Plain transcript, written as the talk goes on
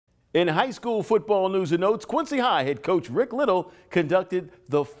In high school football news and notes, Quincy High head coach Rick Little conducted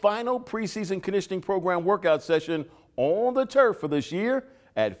the final preseason conditioning program workout session on the turf for this year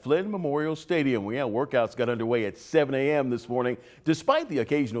at Flinn Memorial Stadium. Workouts got underway at 7 a.m. this morning. Despite the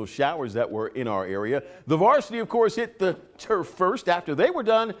occasional showers that were in our area, the varsity, of course, hit the turf first. After they were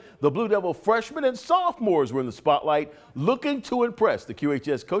done, the Blue Devil freshmen and sophomores were in the spotlight, looking to impress the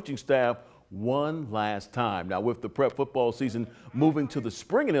QHS coaching staff one last time. Now, with the prep football season moving to the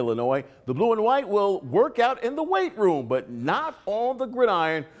spring in Illinois, the blue and white will work out in the weight room, but not on the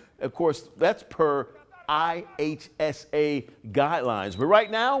gridiron. Of course, that's per IHSA guidelines. But right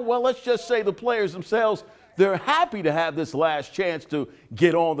now, well, let's just say the players themselves, they're happy to have this last chance to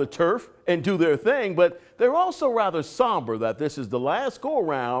get on the turf and do their thing, but they're also rather somber that this is the last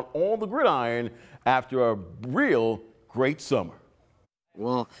go-around on the gridiron after a real great summer.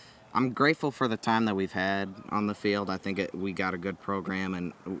 Well, I'm grateful for the time that we've had on the field. I think we got a good program,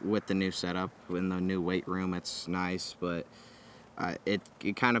 and with the new setup in the new weight room, it's nice, but it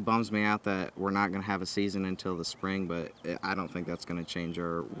kind of bums me out that we're not going to have a season until the spring, but I don't think that's going to change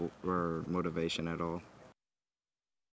our motivation at all.